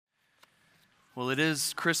Well, it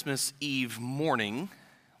is Christmas Eve morning,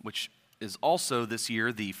 which is also this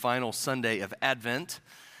year the final Sunday of Advent.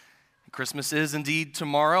 Christmas is indeed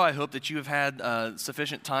tomorrow. I hope that you have had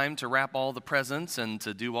sufficient time to wrap all the presents and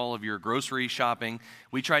to do all of your grocery shopping.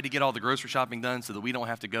 We tried to get all the grocery shopping done so that we don't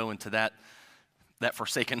have to go into that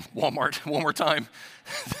forsaken Walmart one more time.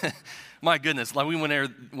 My goodness, like we went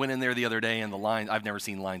in there the other day and the line, I've never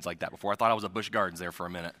seen lines like that before. I thought I was at Busch Gardens there for a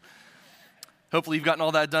minute. Hopefully you've gotten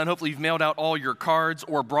all that done. Hopefully you've mailed out all your cards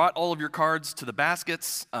or brought all of your cards to the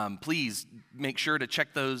baskets. Please make sure to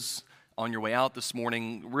check those on your way out this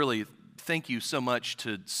morning. Really, thank you so much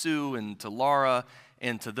to Sue and to Laura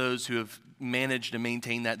and to those who have managed to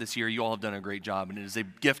maintain that this year. You all have done a great job, and it is a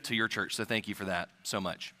gift to your church, so thank you for that so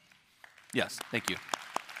much. Yes, thank you.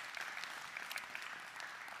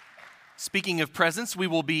 Speaking of presents, we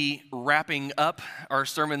will be wrapping up our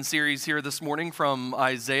sermon series here this morning from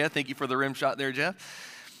Isaiah. Thank you for the rim shot there, Jeff.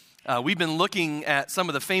 We've been looking at some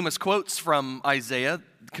of the famous quotes from Isaiah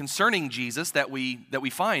concerning Jesus that we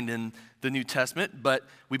find in the New Testament, but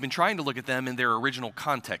we've been trying to look at them in their original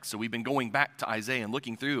context. So we've been going back to Isaiah and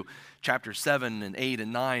looking through chapter 7 and 8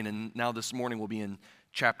 and 9, and now this morning we'll be in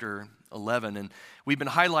chapter 11. And we've been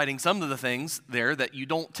highlighting some of the things there that you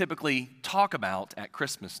don't typically talk about at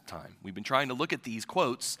Christmas time. We've been trying to look at these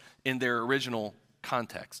quotes in their original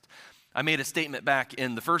context. I made a statement back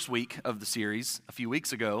in the first week of the series a few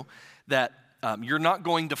weeks ago that you're not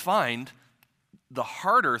going to find the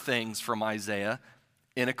harder things from Isaiah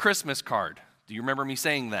in a Christmas card. Do you remember me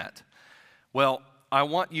saying that? Well, I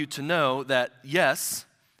want you to know that, yes,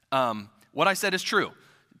 what I said is true.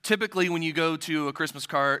 Typically, when you go to a Christmas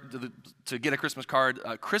card, to get a Christmas card,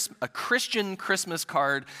 a Christian Christmas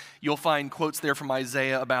card, you'll find quotes there from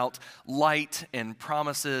Isaiah about light and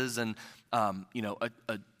promises and,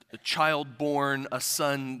 a child born, a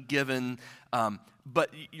son given. But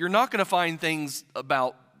you're not going to find things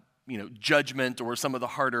about, judgment or some of the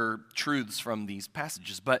harder truths from these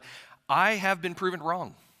passages. But I have been proven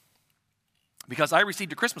wrong, because I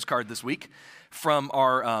received a Christmas card this week from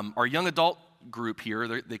our young adult group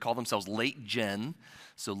here. They call themselves Late Gen.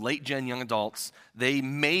 So Late Gen young adults. They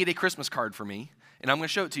made a Christmas card for me, and I'm going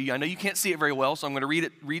to show it to you. I know you can't see it very well, so I'm going to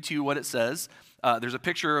read to you what it says. There's a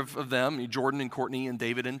picture of them, Jordan and Courtney and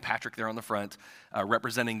David and Patrick there on the front,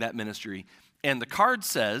 representing that ministry. And the card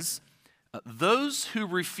says, "Those who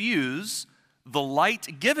refuse the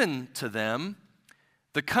light given to them,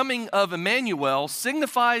 the coming of Emmanuel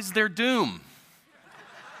signifies their doom."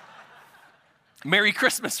 Merry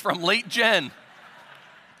Christmas from Late Gen.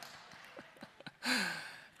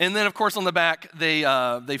 And then, of course, on the back, they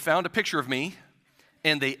found a picture of me,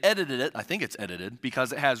 and they edited it. I think it's edited,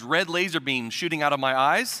 because it has red laser beams shooting out of my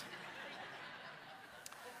eyes.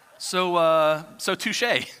 So touche.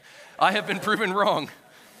 I have been proven wrong.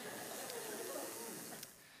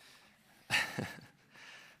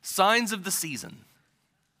 Signs of the season.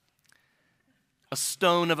 A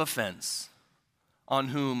stone of offense on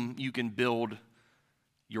whom you can build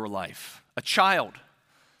your life. A child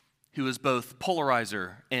who is both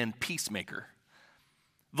polarizer and peacemaker.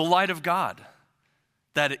 The light of God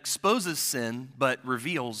that exposes sin but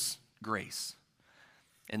reveals grace.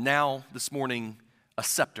 And now, this morning, a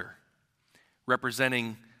scepter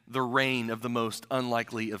representing the reign of the most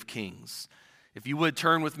unlikely of kings. If you would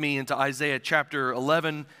turn with me into Isaiah chapter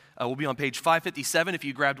 11, we'll be on page 557 if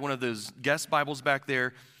you grabbed one of those guest Bibles back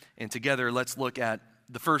there. And together, let's look at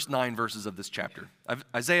the first 9 verses of this chapter.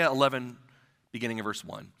 Isaiah 11, beginning of verse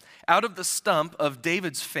 1. "Out of the stump of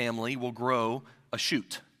David's family will grow a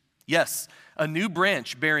shoot. Yes, a new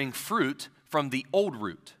branch bearing fruit from the old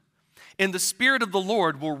root. And the Spirit of the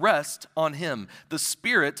Lord will rest on him, the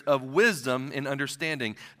Spirit of wisdom and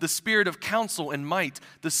understanding, the Spirit of counsel and might,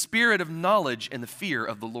 the Spirit of knowledge and the fear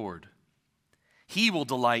of the Lord. He will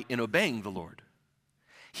delight in obeying the Lord.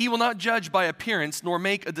 He will not judge by appearance, nor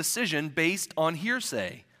make a decision based on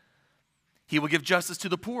hearsay. He will give justice to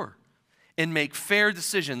the poor and make fair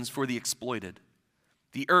decisions for the exploited.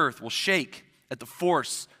 The earth will shake at the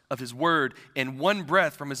force of his word, and one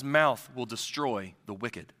breath from his mouth will destroy the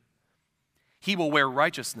wicked. He will wear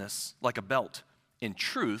righteousness like a belt, and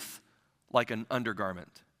truth like an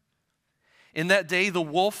undergarment. In that day, the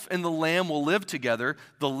wolf and the lamb will live together.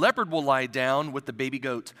 The leopard will lie down with the baby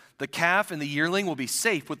goat. The calf and the yearling will be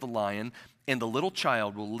safe with the lion, and the little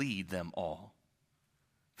child will lead them all.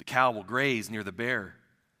 The cow will graze near the bear.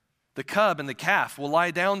 The cub and the calf will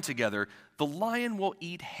lie down together. The lion will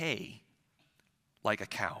eat hay like a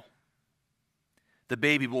cow. The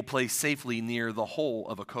baby will play safely near the hole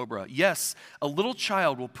of a cobra. Yes, a little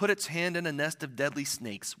child will put its hand in a nest of deadly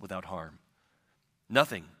snakes without harm.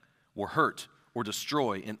 Nothing will hurt or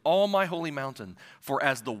destroy in all my holy mountain. For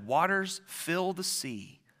as the waters fill the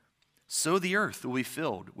sea, so the earth will be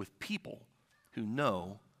filled with people who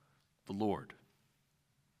know the Lord.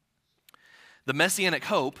 The messianic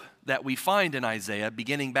hope that we find in Isaiah,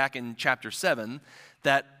 beginning back in chapter 7,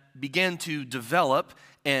 that began to develop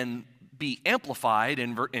and be amplified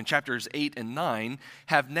in chapters 8 and 9,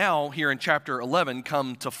 have now, here in chapter 11,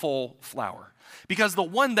 come to full flower. Because the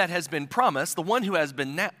one that has been promised, the one who has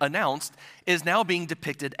been announced, is now being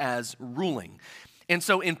depicted as ruling. And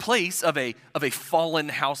so in place of a fallen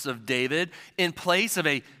house of David, in place of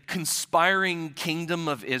a conspiring kingdom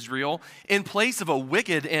of Israel, in place of a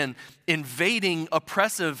wicked and invading,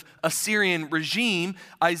 oppressive Assyrian regime,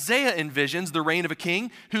 Isaiah envisions the reign of a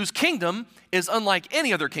king whose kingdom is unlike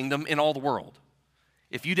any other kingdom in all the world.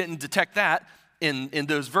 If you didn't detect that in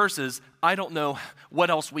those verses, I don't know what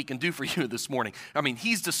else we can do for you this morning. I mean,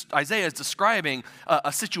 Isaiah is describing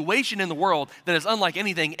a situation in the world that is unlike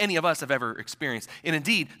anything any of us have ever experienced. And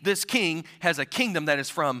indeed, this king has a kingdom that is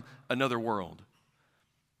from another world.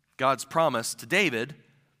 God's promise to David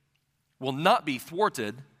will not be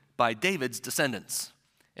thwarted by David's descendants.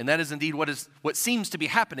 And that is indeed what seems to be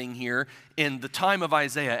happening here in the time of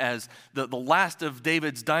Isaiah, as the last of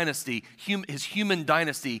David's dynasty, his human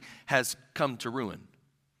dynasty, has come to ruin.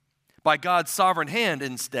 By God's sovereign hand,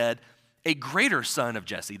 instead, a greater son of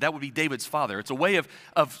Jesse, that would be David's father. It's a way of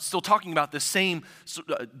still talking about the same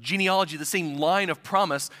genealogy, the same line of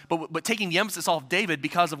promise, but taking the emphasis off David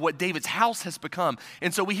because of what David's house has become.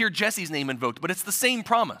 And so we hear Jesse's name invoked, but it's the same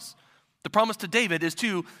promise. The promise to David is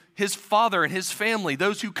to his father and his family,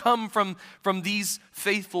 those who come from these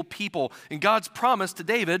faithful people. And God's promise to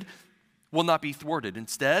David will not be thwarted.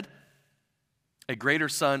 Instead, a greater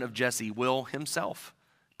son of Jesse will himself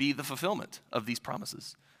be the fulfillment of these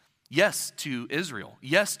promises. Yes, to Israel.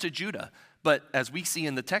 Yes, to Judah. But as we see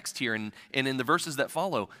in the text here and in the verses that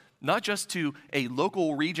follow, not just to a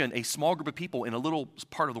local region, a small group of people in a little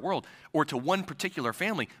part of the world, or to one particular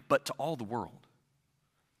family, but to all the world.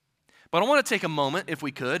 But I want to take a moment, if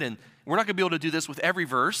we could, and we're not going to be able to do this with every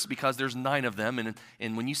verse because there's 9 of them,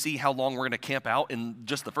 and when you see how long we're going to camp out in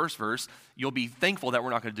just the first verse, you'll be thankful that we're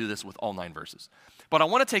not going to do this with all 9 verses. But I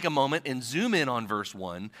want to take a moment and zoom in on verse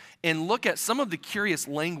 1 and look at some of the curious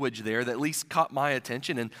language there that at least caught my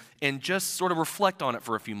attention and just sort of reflect on it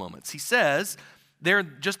for a few moments. He says, there,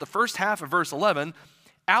 just the first half of verse 11,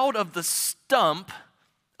 out of the stump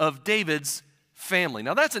of David's family.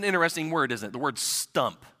 Now that's an interesting word, isn't it? The word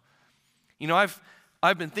stump. You know,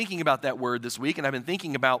 I've been thinking about that word this week, and I've been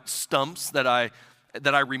thinking about stumps that I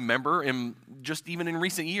remember even in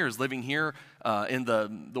recent years, living here in the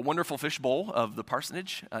wonderful fishbowl of the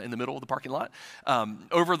parsonage in the middle of the parking lot.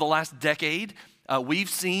 Over the last decade, we've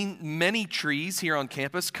seen many trees here on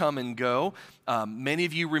campus come and go. Many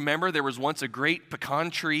of you remember there was once a great pecan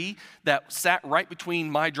tree that sat right between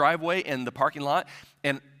my driveway and the parking lot.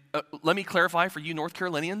 And let me clarify for you North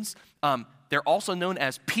Carolinians, they're also known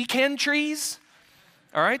as pecan trees,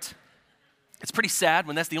 all right? It's pretty sad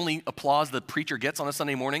when that's the only applause the preacher gets on a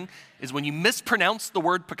Sunday morning is when you mispronounce the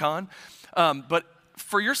word pecan. But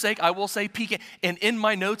for your sake, I will say pecan. And in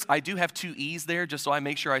my notes, I do have 2 E's there just so I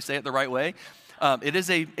make sure I say it the right way. It is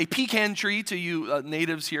a pecan tree to you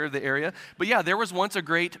natives here of the area. But yeah, there was once a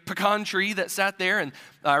great pecan tree that sat there, and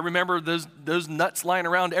I remember those nuts lying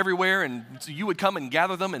around everywhere, and so you would come and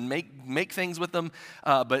gather them and make things with them.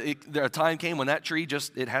 But a time came when that tree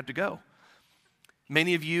it had to go.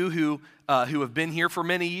 Many of you who have been here for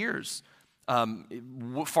many years,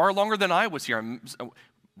 far longer than I was here.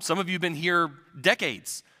 Some of you have been here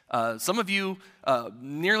decades. Some of you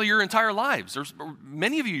nearly your entire lives, or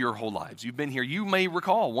many of you your whole lives. You've been here. You may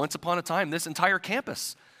recall once upon a time this entire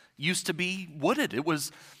campus used to be wooded. It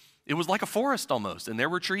was like a forest almost, and there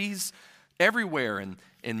were trees everywhere, and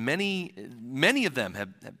many of them have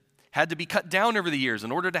had to be cut down over the years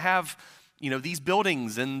in order to have these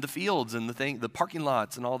buildings and the fields and the parking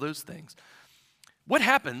lots and all those things. What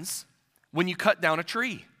happens when you cut down a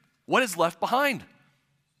tree? What is left behind?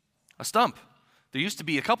 A stump. There used to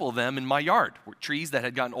be a couple of them in my yard, trees that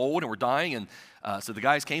had gotten old and were dying, and so the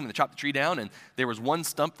guys came and they chopped the tree down, and there was one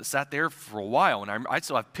stump that sat there for a while, and I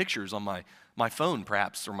still have pictures on my phone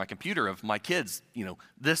perhaps, or my computer of my kids,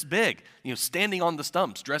 this big, standing on the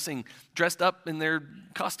stumps, dressed up in their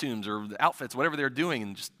costumes or outfits, whatever they're doing,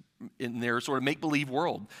 and just in their sort of make-believe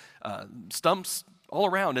world. Stumps all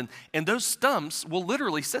around, and those stumps will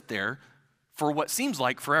literally sit there for what seems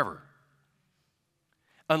like forever.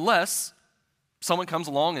 Unless someone comes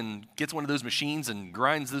along and gets one of those machines and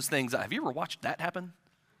grinds those things out. Have you ever watched that happen?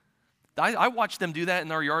 I watched them do that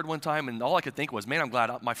in our yard one time, and all I could think was, man, I'm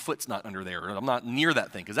glad my foot's not under there, or I'm not near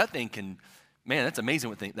that thing, because that thing can Man, that's amazing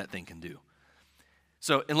what that thing can do.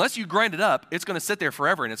 So unless you grind it up, it's going to sit there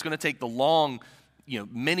forever, and it's going to take the long,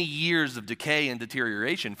 many years of decay and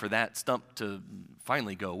deterioration for that stump to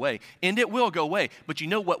finally go away. And it will go away. But you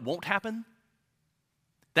know what won't happen?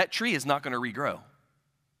 That tree is not going to regrow.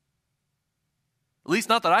 At least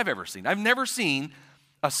not that I've ever seen. I've never seen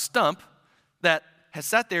a stump that has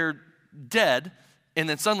sat there dead and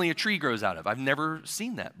then suddenly a tree grows out of. I've never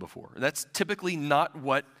seen that before. That's typically not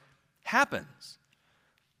what happens.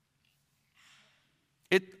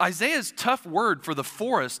 Isaiah's tough word for the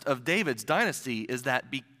forest of David's dynasty is that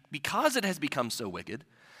because it has become so wicked,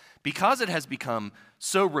 because it has become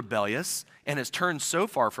so rebellious and has turned so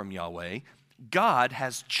far from Yahweh, God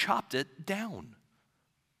has chopped it down.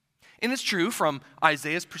 And it's true from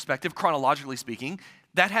Isaiah's perspective, chronologically speaking,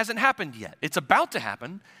 that hasn't happened yet. It's about to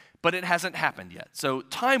happen, but it hasn't happened yet. So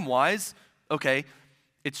time-wise, okay,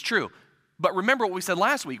 it's true. But remember what we said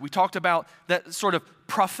last week. We talked about that sort of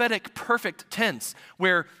prophetic perfect tense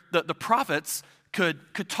where the prophets could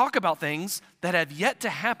talk about things that have yet to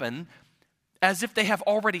happen as if they have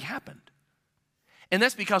already happened. And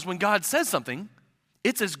that's because when God says something,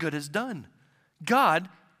 it's as good as done. God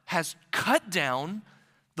has cut down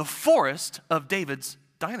the forest of David's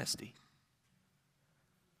dynasty.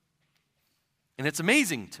 And it's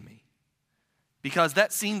amazing to me because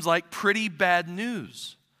that seems like pretty bad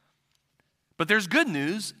news. But there's good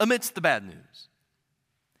news amidst the bad news.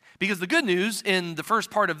 Because the good news in the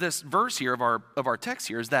first part of this verse here of our text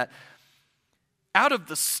here is that out of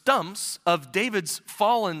the stumps of David's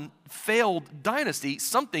fallen, failed dynasty,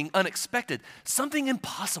 something unexpected, something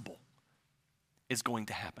impossible is going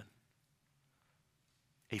to happen.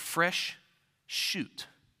 A fresh shoot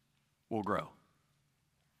will grow.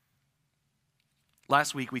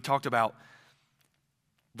 Last week we talked about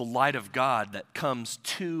the light of God that comes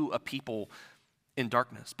to a people in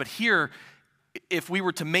darkness. But here, if we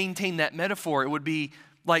were to maintain that metaphor, it would be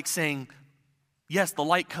like saying, yes, the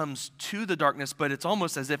light comes to the darkness, but it's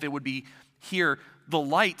almost as if it would be here, the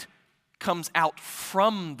light comes out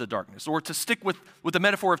from the darkness. Or to stick with the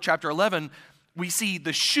metaphor of chapter 11, we see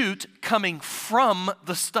the shoot coming from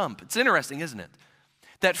the stump. It's interesting, isn't it?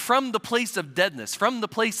 That from the place of deadness, from the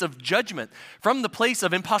place of judgment, from the place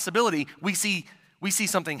of impossibility, we see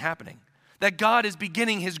something happening. That God is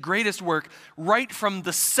beginning his greatest work right from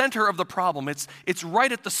the center of the problem. It's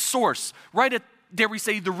right at the source, right at, dare we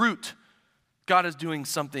say, the root. God is doing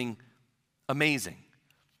something amazing.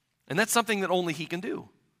 And that's something that only he can do.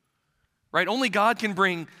 Right? Only God can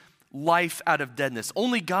bring life out of deadness.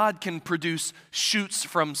 Only God can produce shoots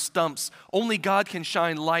from stumps. Only God can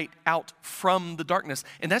shine light out from the darkness.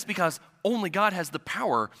 And that's because only God has the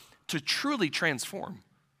power to truly transform.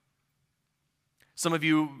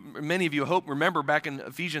 Many of you, I hope, remember back in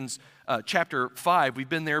Ephesians chapter 5, we've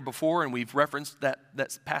been there before and we've referenced that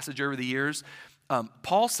passage over the years.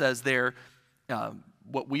 Paul says there,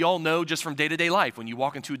 what we all know just from day-to-day life, when you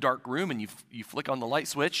walk into a dark room and you flick on the light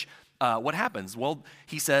switch, what happens? Well,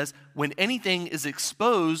 he says, when anything is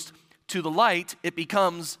exposed to the light, it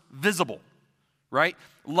becomes visible, right?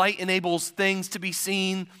 Light enables things to be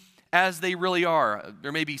seen as they really are.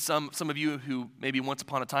 There may be some of you who maybe once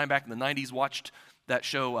upon a time back in the 90s watched that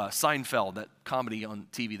show Seinfeld, that comedy on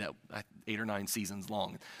TV that 8 or 9 seasons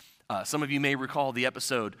long. Some of you may recall the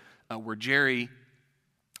episode where Jerry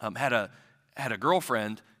had a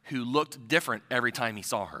girlfriend who looked different every time he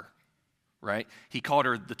saw her, right? He called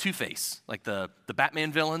her the Two-Face, like the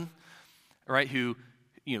Batman villain, right? Who,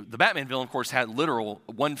 the Batman villain, of course, had literal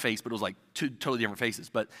one face, but it was like 2 totally different faces.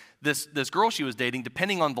 But this girl she was dating,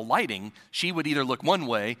 depending on the lighting, she would either look one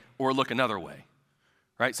way or look another way,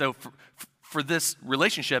 right? So for this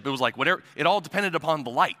relationship, it was like whatever, it all depended upon the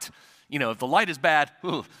light. If the light is bad,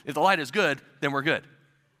 if the light is good, then we're good.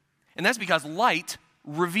 And that's because light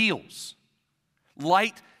reveals.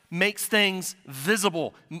 Light makes things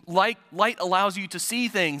visible. Light allows you to see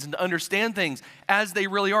things and to understand things as they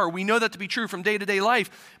really are. We know that to be true from day-to-day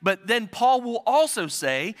life. But then Paul will also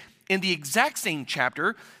say in the exact same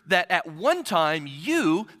chapter that at one time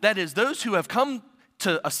you, that is those who have come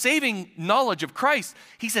to a saving knowledge of Christ,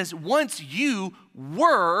 he says, once you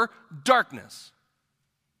were darkness.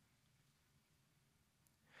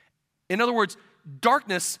 In other words,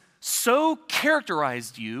 darkness so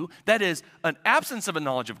characterized you, that is, an absence of a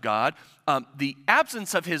knowledge of God, the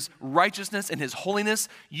absence of his righteousness and his holiness.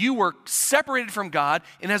 You were separated from God,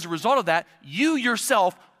 and as a result of that, you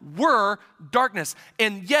yourself were darkness.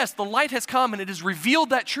 And yes, the light has come and it has revealed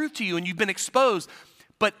that truth to you, and you've been exposed.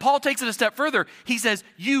 But Paul takes it a step further. He says,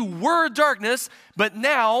 you were darkness, but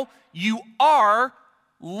now you are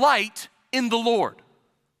light in the Lord.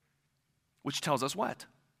 Which tells us what?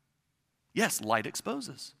 Yes, light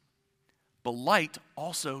exposes, but light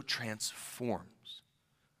also transforms.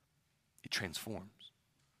 It transforms.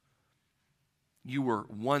 You were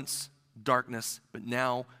once darkness, but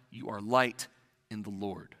now you are light in the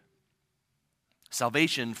Lord.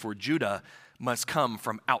 Salvation for Judah must come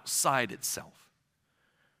from outside itself,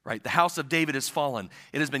 right? The house of David has fallen.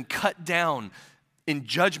 It has been cut down in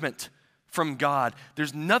judgment from God.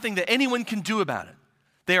 There's nothing that anyone can do about it.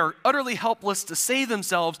 They are utterly helpless to save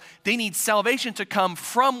themselves. They need salvation to come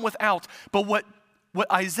from without. But what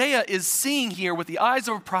Isaiah is seeing here with the eyes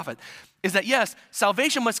of a prophet is that, yes,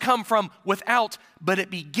 salvation must come from without, but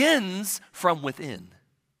it begins from within.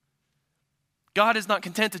 God is not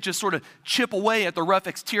content to just sort of chip away at the rough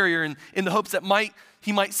exterior in the hopes that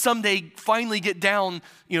he might someday finally get down,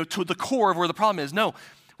 to the core of where the problem is. No,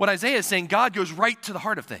 what Isaiah is saying, God goes right to the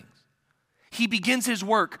heart of things. He begins his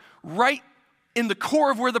work right in the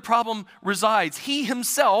core of where the problem resides. He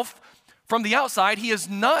himself, from the outside, he is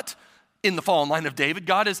not in the fallen line of David.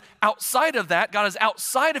 God is outside of that. God is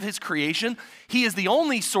outside of his creation. He is the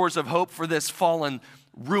only source of hope for this fallen,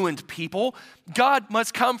 ruined people. God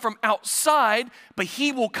must come from outside, but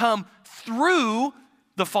he will come through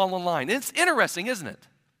the fallen line. It's interesting, isn't it?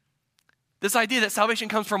 This idea that salvation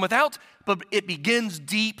comes from without, but it begins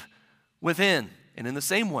deep within. And in the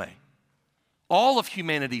same way, all of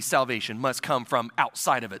humanity's salvation must come from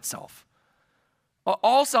outside of itself.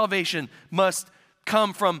 All salvation must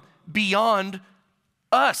come from beyond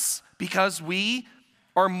us, because we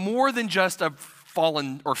are more than just a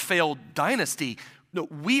fallen or failed dynasty. No,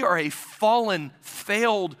 we are a fallen,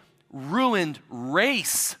 failed, ruined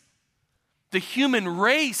race. The human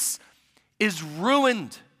race is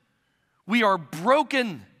ruined. We are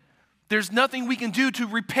broken. There's nothing we can do to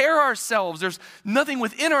repair ourselves. There's nothing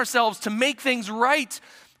within ourselves to make things right.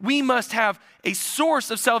 We must have a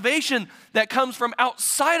source of salvation that comes from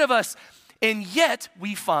outside of us. And yet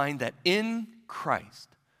we find that in Christ,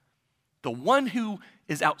 the one who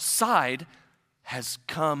is outside has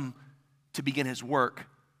come to begin his work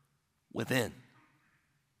within.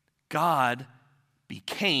 God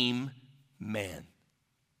became man.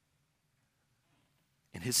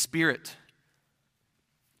 And his Spirit,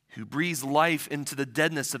 who breathes life into the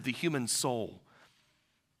deadness of the human soul,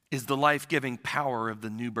 is the life-giving power of the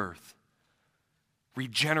new birth,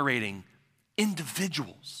 regenerating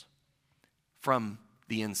individuals from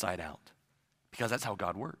the inside out, because that's how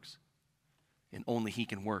God works, and only he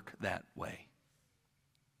can work that way.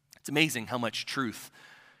 It's amazing how much truth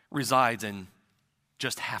resides in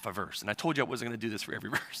just half a verse, and I told you I wasn't going to do this for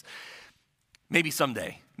every verse. Maybe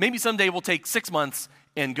someday we'll take 6 months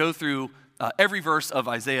and go through every verse of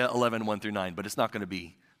Isaiah 11, 1 through 9, but it's not going to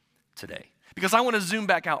be today, because I want to zoom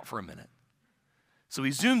back out for a minute. So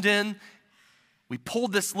we zoomed in, we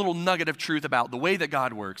pulled this little nugget of truth about the way that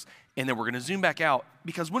God works, and then we're going to zoom back out,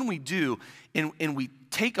 because when we do, and we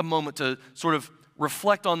take a moment to sort of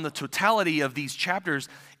reflect on the totality of these chapters,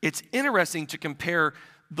 it's interesting to compare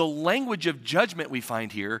the language of judgment we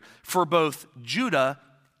find here for both Judah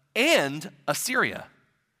and Assyria.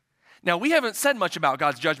 Now, we haven't said much about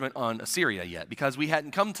God's judgment on Assyria yet, because we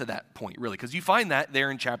hadn't come to that point, really, because you find that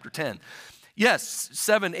there in chapter 10. Yes,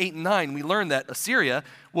 7, 8, and 9, we learn that Assyria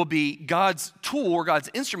will be God's tool or God's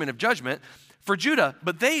instrument of judgment for Judah,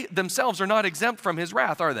 but they themselves are not exempt from his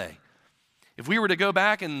wrath, are they? If we were to go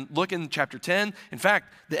back and look in chapter 10, in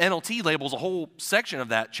fact, the NLT labels a whole section of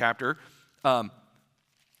that chapter.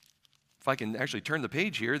 If I can actually turn the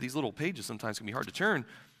page here, these little pages sometimes can be hard to turn.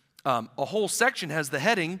 A whole section has the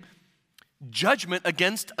heading, Judgment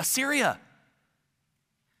Against Assyria.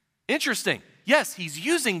 Interesting. Yes, he's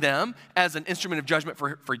using them as an instrument of judgment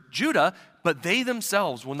for Judah, but they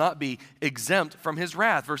themselves will not be exempt from his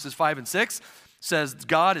wrath. Verses 5 and 6 says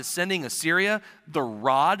God is sending Assyria the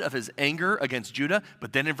rod of his anger against Judah.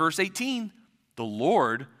 But then in verse 18, the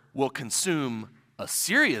Lord will consume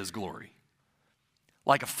Assyria's glory.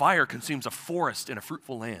 Like a fire consumes a forest in a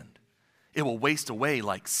fruitful land, it will waste away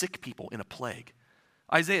like sick people in a plague.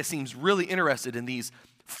 Isaiah seems really interested in these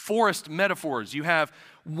forest metaphors. You have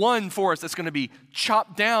one forest that's going to be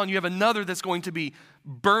chopped down. You have another that's going to be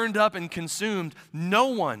burned up and consumed. No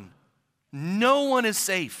one is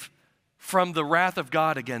safe from the wrath of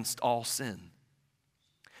God against all sin.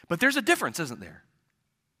 But there's a difference, isn't there?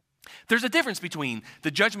 There's a difference between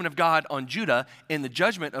the judgment of God on Judah and the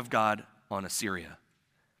judgment of God on Assyria.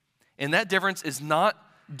 And that difference is not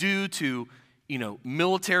due to,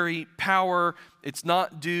 military power. It's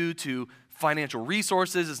not due to financial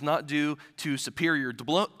resources. It's not due to superior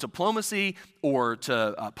diplomacy or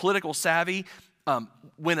to political savvy.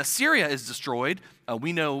 When Assyria is destroyed,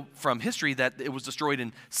 we know from history that it was destroyed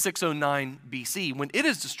in 609 BC. When it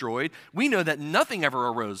is destroyed, we know that nothing ever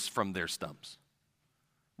arose from their stumps.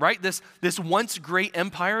 Right? This once great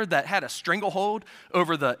empire that had a stranglehold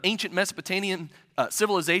over the ancient Mesopotamian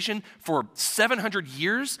civilization for 700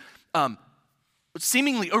 years,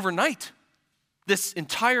 seemingly overnight, this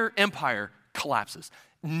entire empire collapses,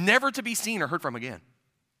 never to be seen or heard from again.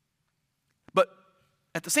 But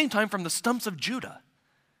at the same time, from the stumps of Judah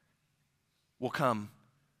will come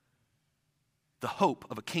the hope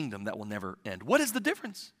of a kingdom that will never end. What is the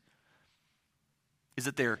difference? Is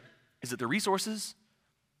it their resources?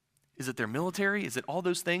 Is it their military? Is it all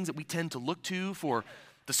those things that we tend to look to for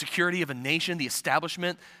the security of a nation, the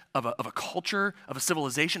establishment of a culture, of a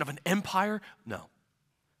civilization, of an empire? No.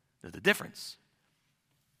 The difference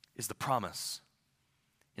is the promise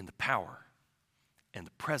and the power and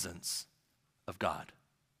the presence of God.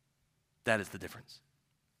 That is the difference.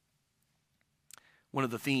 One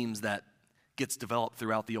of the themes that gets developed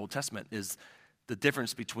throughout the Old Testament is the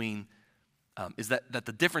difference between that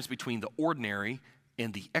the difference between the ordinary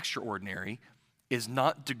and the extraordinary is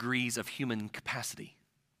not degrees of human capacity,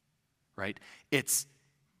 right? It's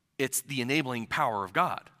the enabling power of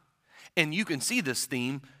God. And you can see this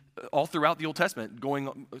theme all throughout the Old Testament,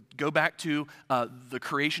 go back to the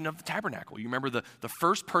creation of the tabernacle. You remember the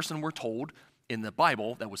first person we're told in the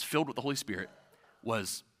Bible that was filled with the Holy Spirit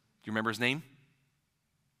was, do you remember his name?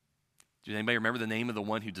 Does anybody remember the name of the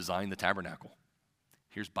one who designed the tabernacle?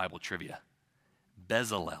 Here's Bible trivia.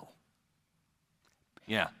 Bezalel.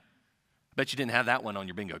 Yeah. I bet you didn't have that one on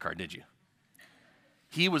your bingo card, did you?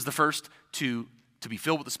 He was the first to be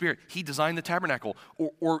filled with the Spirit. He designed the tabernacle.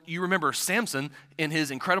 Or you remember Samson and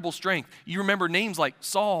his incredible strength. You remember names like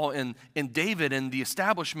Saul and David and the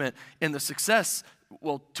establishment and the success,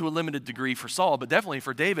 well, to a limited degree for Saul, but definitely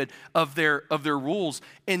for David, of their rules.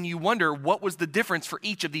 And you wonder what was the difference for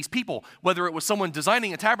each of these people, whether it was someone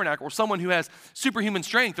designing a tabernacle or someone who has superhuman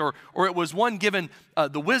strength, or it was one given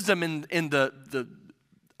the wisdom and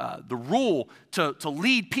the rule to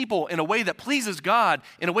lead people in a way that pleases God,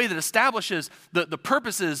 in a way that establishes the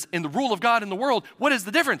purposes and the rule of God in the world. What is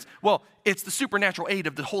the difference? Well, it's the supernatural aid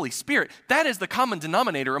of the Holy Spirit. That is the common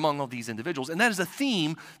denominator among all these individuals, and that is a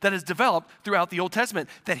theme that is developed throughout the Old Testament,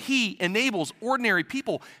 that He enables ordinary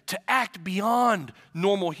people to act beyond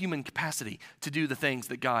normal human capacity to do the things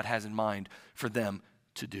that God has in mind for them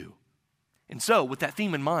to do. And so, with that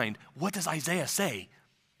theme in mind, what does Isaiah say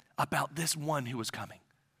about this one who is coming?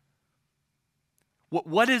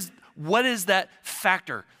 What is that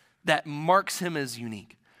factor that marks him as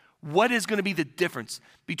unique? What is going to be the difference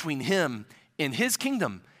between him and his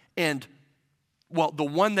kingdom and, well, the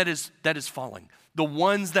one that is falling, the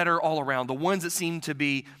ones that are all around, the ones that seem to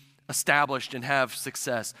be established and have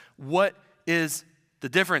success? What is the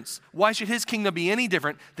difference? Why should his kingdom be any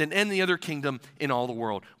different than any other kingdom in all the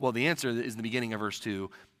world? Well, the answer is in the beginning of verse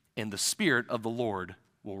 2, and the Spirit of the Lord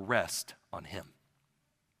will rest on him.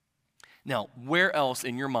 Now, where else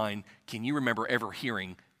in your mind can you remember ever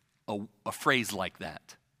hearing a phrase like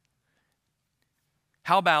that?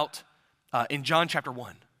 How about in John chapter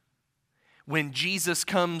 1, when Jesus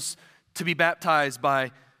comes to be baptized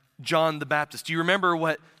by John the Baptist? Do you remember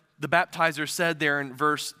what the baptizer said there in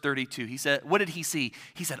verse 32? He said, what did he see?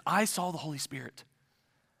 He said, I saw the Holy Spirit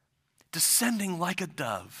descending like a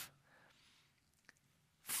dove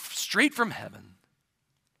straight from heaven,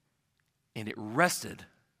 and it rested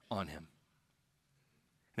on him.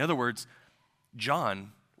 In other words,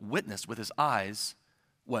 John witnessed with his eyes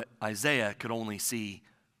what Isaiah could only see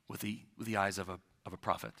with the eyes of a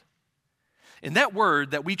prophet. And that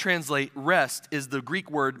word that we translate rest is the Greek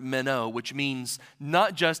word meno, which means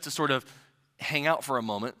not just to sort of hang out for a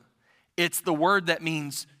moment. It's the word that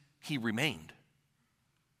means he remained.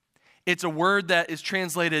 It's a word that is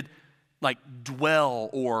translated like dwell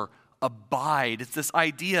or abide. It's this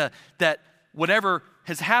idea that whatever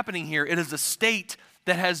is happening here, it is a state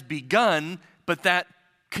that has begun, but that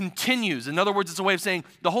continues. In other words, it's a way of saying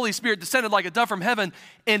the Holy Spirit descended like a dove from heaven,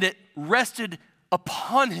 and it rested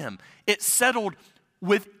upon him. It settled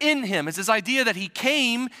within him. It's this idea that he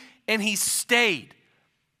came and he stayed.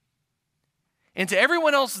 And to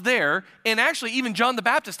everyone else there, and actually even John the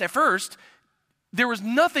Baptist at first, there was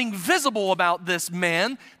nothing visible about this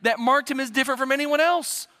man that marked him as different from anyone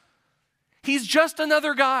else. He's just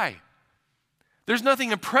another guy. There's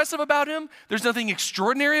nothing impressive about him. There's nothing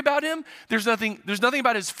extraordinary about him. There's nothing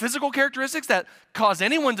about his physical characteristics that cause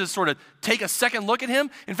anyone to sort of take a second look at him.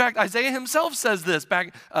 In fact, Isaiah himself says this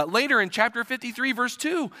back later in chapter 53, verse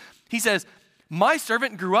 2. He says, My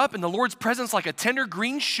servant grew up in the Lord's presence like a tender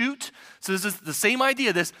green shoot. So this is the same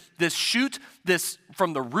idea, this shoot, this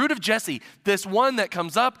from the root of Jesse, this one that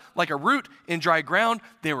comes up like a root in dry ground.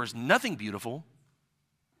 There was nothing beautiful.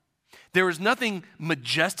 There was nothing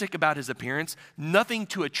majestic about his appearance, nothing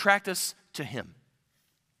to attract us to him.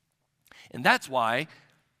 And that's why,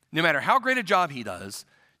 no matter how great a job he does,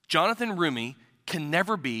 Jonathan Roumie can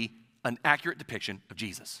never be an accurate depiction of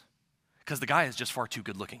Jesus, because the guy is just far too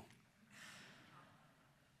good looking.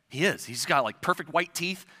 He is. He's got like perfect white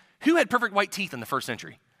teeth. Who had perfect white teeth in the first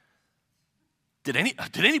century? Did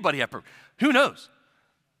anybody have perfect? Who knows?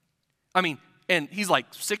 I mean, and he's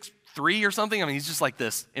like 6'3" or something. I mean, he's just like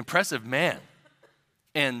this impressive man.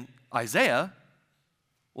 And Isaiah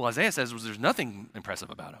says there's nothing impressive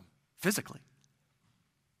about him physically.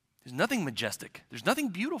 There's nothing majestic. There's nothing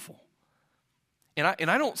beautiful. And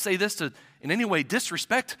I don't say this to in any way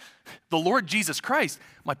disrespect the Lord Jesus Christ.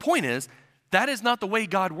 My point is, that is not the way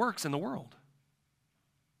God works in the world.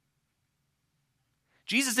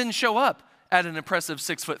 Jesus didn't show up at an impressive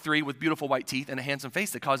 6'3" with beautiful white teeth and a handsome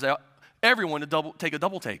face that caused everyone to take a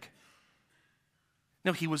double take.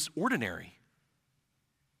 No, he was ordinary.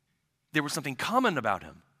 There was something common about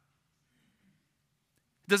him.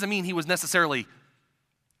 It doesn't mean he was necessarily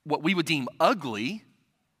what we would deem ugly,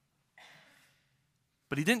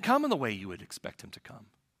 but he didn't come in the way you would expect him to come.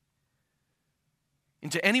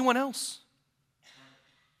 And to anyone else,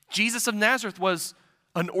 Jesus of Nazareth was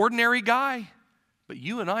an ordinary guy, but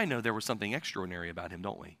you and I know there was something extraordinary about him,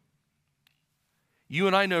 don't we? You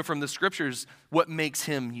and I know from the scriptures what makes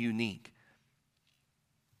him unique.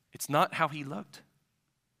 It's not how he looked,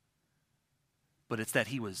 but it's that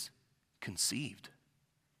he was conceived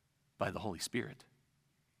by the Holy Spirit.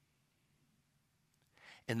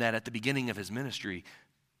 And that at the beginning of his ministry,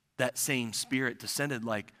 that same Spirit descended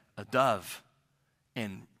like a dove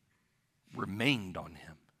and remained on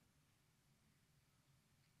him.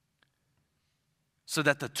 So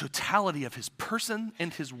that the totality of his person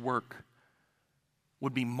and his work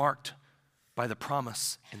would be marked by the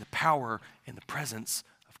promise and the power and the presence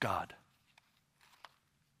of God.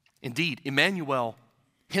 Indeed, Emmanuel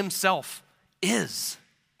himself is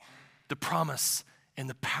the promise and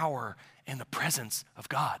the power and the presence of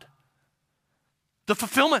God. The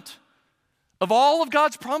fulfillment of all of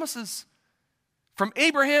God's promises from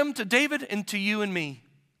Abraham to David and to you and me.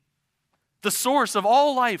 The source of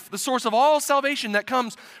all life, the source of all salvation that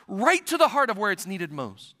comes right to the heart of where it's needed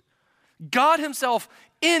most. God himself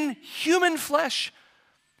in human flesh,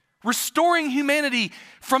 restoring humanity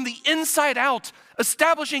from the inside out,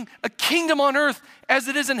 establishing a kingdom on earth as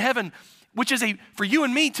it is in heaven, which is for you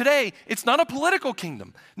and me today, it's not a political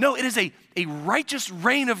kingdom. No, it is a righteous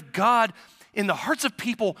reign of God in the hearts of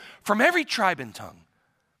people from every tribe and tongue.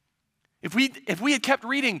 If we had kept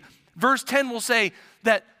reading, verse 10 will say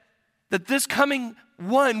that this coming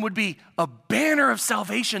one would be a banner of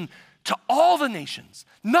salvation to all the nations,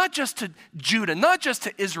 not just to Judah, not just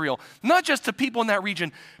to Israel, not just to people in that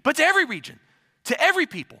region, but to every region, to every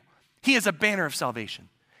people. He is a banner of salvation.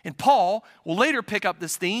 And Paul will later pick up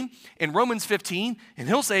this theme in Romans 15, and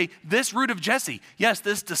he'll say, this root of Jesse, yes,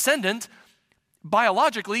 this descendant,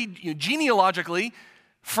 biologically, genealogically,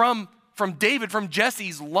 from David, from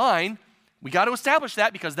Jesse's line, we got to establish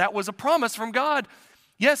that because that was a promise from God.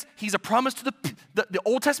 Yes, he's a promise to the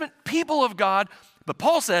Old Testament people of God, but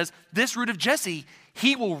Paul says, this root of Jesse,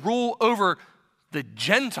 he will rule over the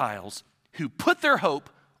Gentiles who put their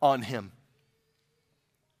hope on him.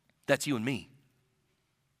 That's you and me.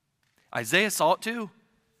 Isaiah saw it too,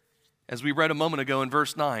 as we read a moment ago in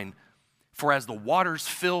verse 9. For as the waters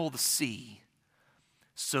fill the sea,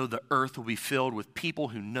 so the earth will be filled with people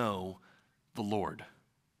who know the Lord.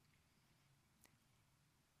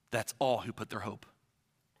 That's all who put their hope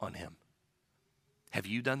on him. Have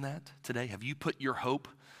you done that today? Have you put your hope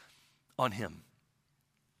on him?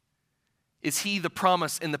 Is he the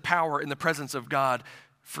promise and the power and the presence of God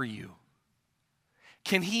for you?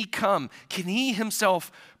 Can he come? Can he himself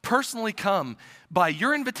personally come by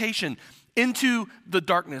your invitation into the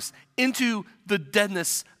darkness, into the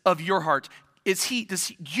deadness of your heart?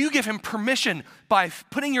 Does you give him permission by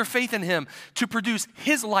putting your faith in him to produce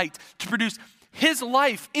his light, to produce his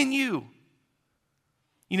life in you?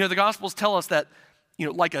 You know, the Gospels tell us that,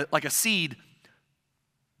 like a seed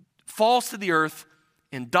falls to the earth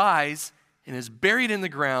and dies and is buried in the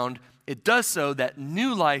ground. It does so that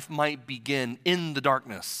new life might begin in the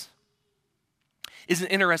darkness. Isn't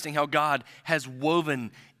it interesting how God has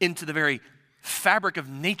woven into the very fabric of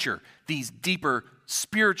nature these deeper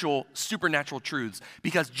spiritual, supernatural truths?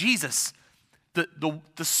 Because Jesus, the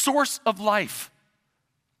source of life,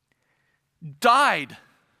 died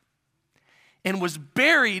and was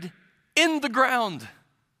buried in the ground.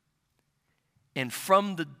 And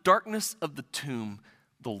from the darkness of the tomb,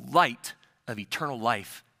 the light of eternal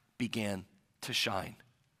life began to shine.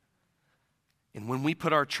 And when we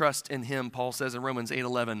put our trust in him, Paul says in Romans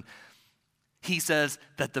 8:11, he says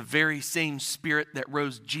that the very same Spirit that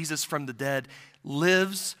rose Jesus from the dead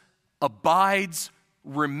lives, abides,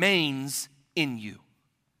 remains in you.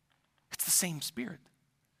 It's the same Spirit,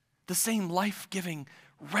 the same life-giving,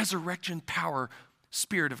 resurrection power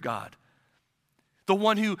Spirit of God. The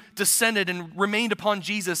one who descended and remained upon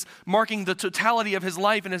Jesus, marking the totality of his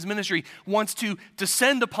life and his ministry, wants to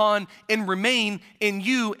descend upon and remain in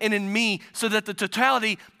you and in me so that the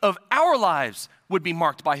totality of our lives would be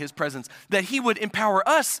marked by his presence, that he would empower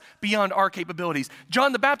us beyond our capabilities.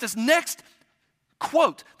 John the Baptist's next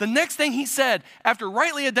quote, the next thing he said after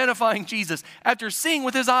rightly identifying Jesus, after seeing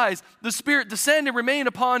with his eyes the Spirit descend and remain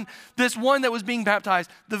upon this one that was being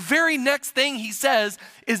baptized, the very next thing he says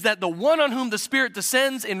is that the one on whom the Spirit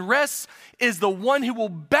descends and rests is the one who will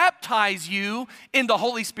baptize you in the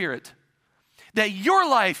Holy Spirit. That your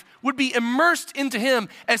life would be immersed into him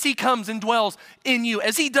as he comes and dwells in you.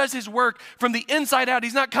 As he does his work from the inside out.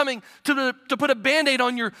 He's not coming to put a Band-Aid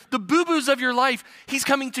on the boo-boos of your life. He's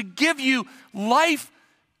coming to give you life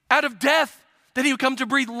out of death. That he would come to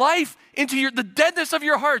breathe life into the deadness of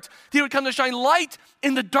your heart. That he would come to shine light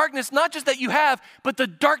in the darkness, not just that you have, but the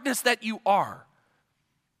darkness that you are.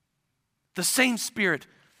 The same Spirit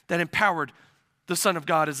that empowered the Son of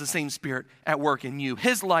God is the same Spirit at work in you.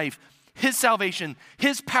 His life, his salvation,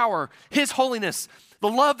 his power, his holiness, the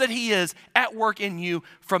love that he is at work in you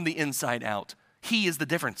from the inside out. He is the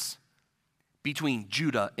difference between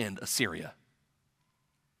Judah and Assyria.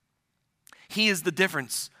 He is the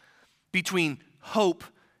difference between hope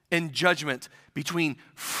and judgment, between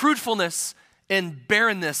fruitfulness and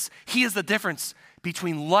barrenness. He is the difference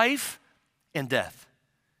between life and death.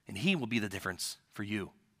 And he will be the difference for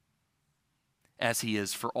you, as he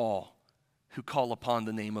is for all who call upon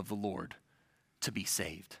the name of the Lord to be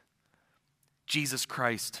saved. Jesus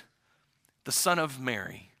Christ, the Son of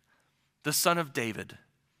Mary, the Son of David,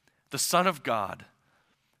 the Son of God,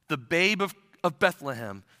 the babe of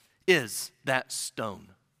Bethlehem, is that stone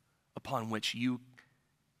upon which you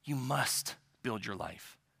must build your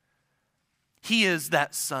life. He is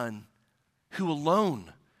that Son who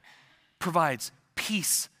alone provides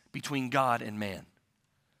peace between God and man.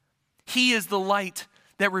 He is the light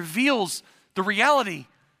that reveals the reality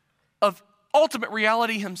of ultimate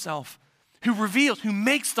reality himself, who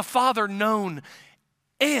makes the Father known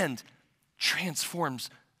and transforms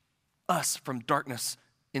us from darkness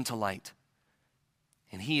into light.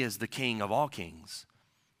 And he is the King of all kings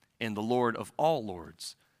and the Lord of all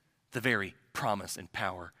lords, the very promise and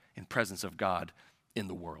power and presence of God in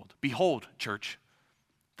the world. Behold, church,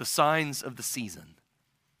 the signs of the season,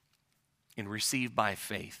 and receive by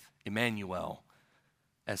faith Emmanuel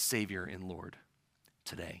as Savior and Lord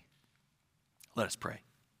today. Let us pray.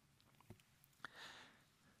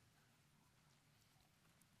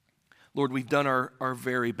 Lord, we've done our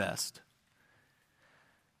very best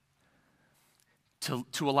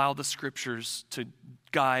to allow the Scriptures to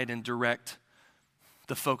guide and direct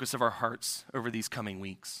the focus of our hearts over these coming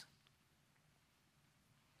weeks.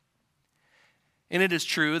 And it is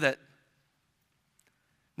true that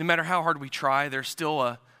no matter how hard we try, there's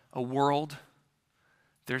still a world,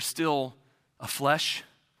 there's still a flesh,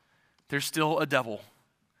 there's still a devil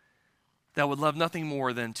that would love nothing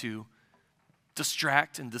more than to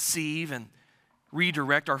distract and deceive and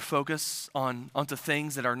redirect our focus onto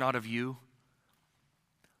things that are not of you.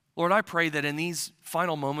 Lord, I pray that in these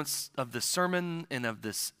final moments of this sermon and of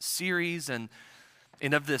this series and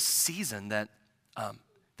of this season that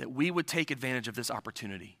we would take advantage of this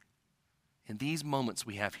opportunity in these moments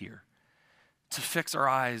we have here to fix our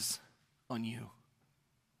eyes on you,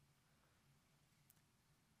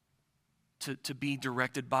 to be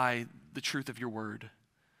directed by the truth of your word,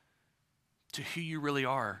 to who you really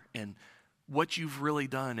are and what you've really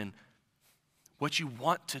done and what you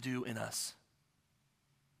want to do in us.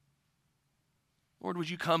 Lord, would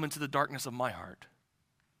you come into the darkness of my heart?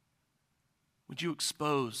 Would you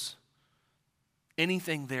expose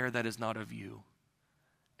anything there that is not of you?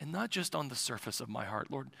 And not just on the surface of my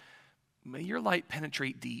heart. Lord, may your light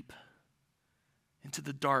penetrate deep into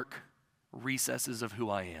the dark recesses of who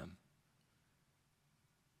I am.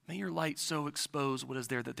 May your light so expose what is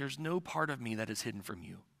there that there's no part of me that is hidden from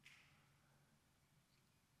you.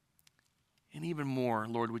 And even more,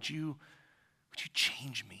 Lord, would you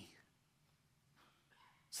change me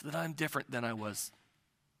so that I'm different than I was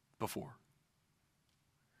before?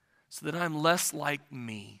 So that I'm less like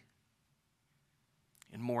me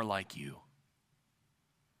and more like you.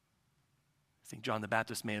 think John the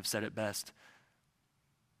Baptist may have said it best.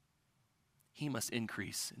 He must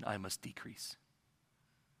increase and I must decrease.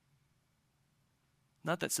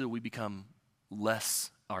 Not that so we become less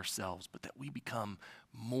ourselves, but that we become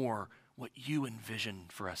more what you envision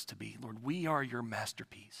for us to be. Lord, we are your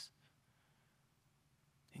masterpiece.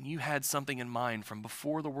 And you had something in mind from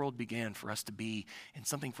before the world began for us to be and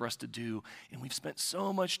something for us to do. And we've spent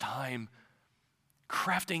so much time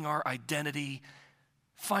crafting our identity,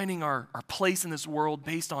 finding our place in this world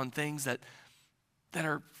based on things that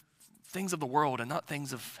are things of the world and not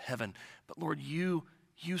things of heaven. But Lord, you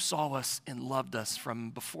saw us and loved us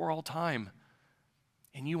from before all time.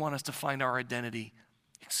 And you want us to find our identity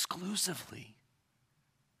exclusively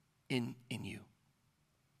in you.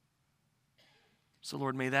 So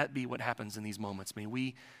Lord, may that be what happens in these moments. May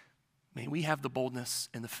we have the boldness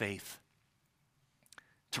and the faith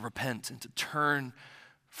to repent and to turn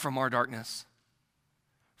from our darkness,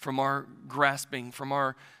 from our grasping, from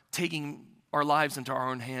our taking our lives into our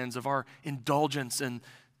own hands, of our indulgence in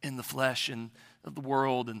the flesh and of the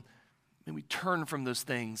world. And may we turn from those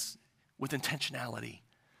things with intentionality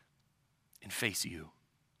and face you.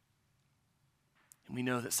 And we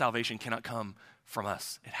know that salvation cannot come from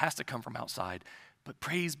us. It has to come from outside. But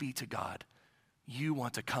praise be to God, you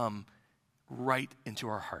want to come right into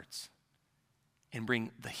our hearts and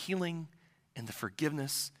bring the healing and the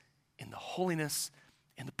forgiveness and the holiness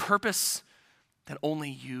and the purpose that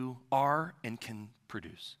only you are and can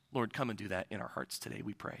produce. Lord, come and do that in our hearts today,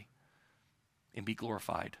 we pray. And be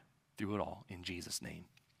glorified through it all in Jesus' name.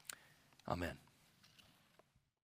 Amen.